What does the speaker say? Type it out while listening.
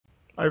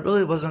I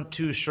really wasn't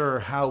too sure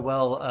how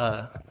well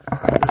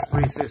this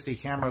 360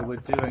 camera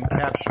would do in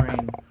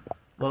capturing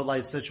low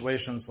light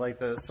situations like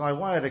this, so I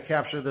wanted to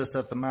capture this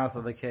at the mouth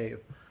of the cave.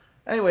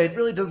 Anyway, it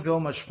really doesn't go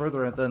much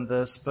further than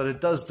this, but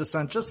it does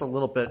descend just a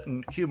little bit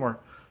and a few more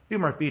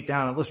feet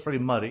down. It looks pretty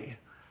muddy.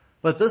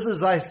 But this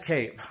is Ice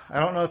Cave. I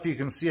don't know if you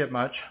can see it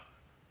much.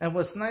 And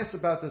what's nice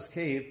about this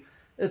cave,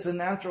 it's a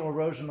natural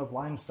erosion of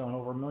limestone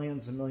over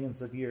millions and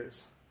millions of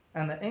years.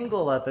 And the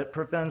angle of it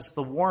prevents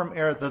the warm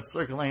air that's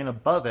circulating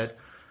above it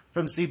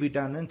from seeping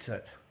down into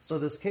it. So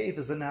this cave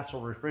is a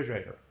natural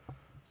refrigerator.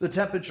 The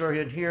temperature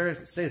in here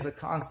stays a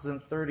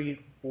constant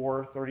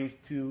 34,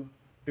 32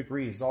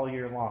 degrees all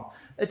year long.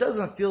 It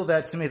doesn't feel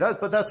that to me,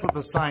 but that's what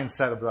the sign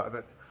said about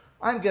it.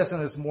 I'm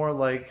guessing it's more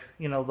like,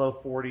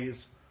 low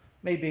 40s,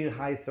 maybe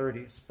high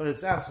 30s, but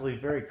it's absolutely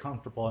very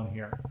comfortable in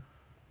here,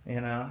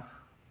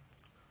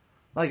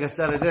 Like I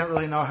said, I didn't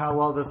really know how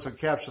well this would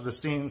capture the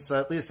scene, so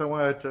at least I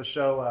wanted to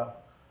show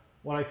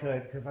what I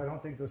could, because I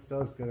don't think this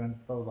does good in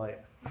low light.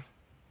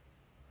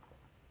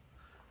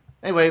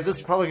 Anyway, this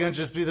is probably going to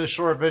just be the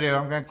short video.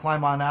 I'm going to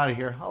climb on out of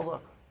here. Oh,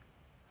 look.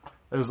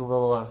 There's a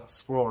little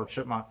squirrel or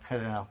chipmunk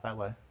heading out that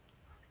way.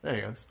 There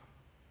he goes.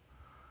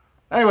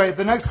 Anyway,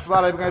 the next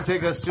spot I'm going to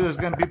take us to is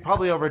going to be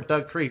probably over at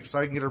Duck Creek, so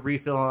I can get a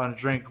refill on a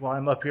drink while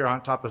I'm up here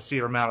on top of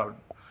Cedar Mountain.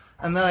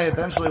 And then I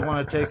eventually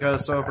want to take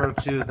us over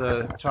to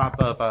the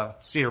top of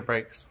Cedar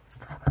Breaks.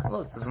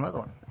 Look, there's another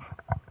one.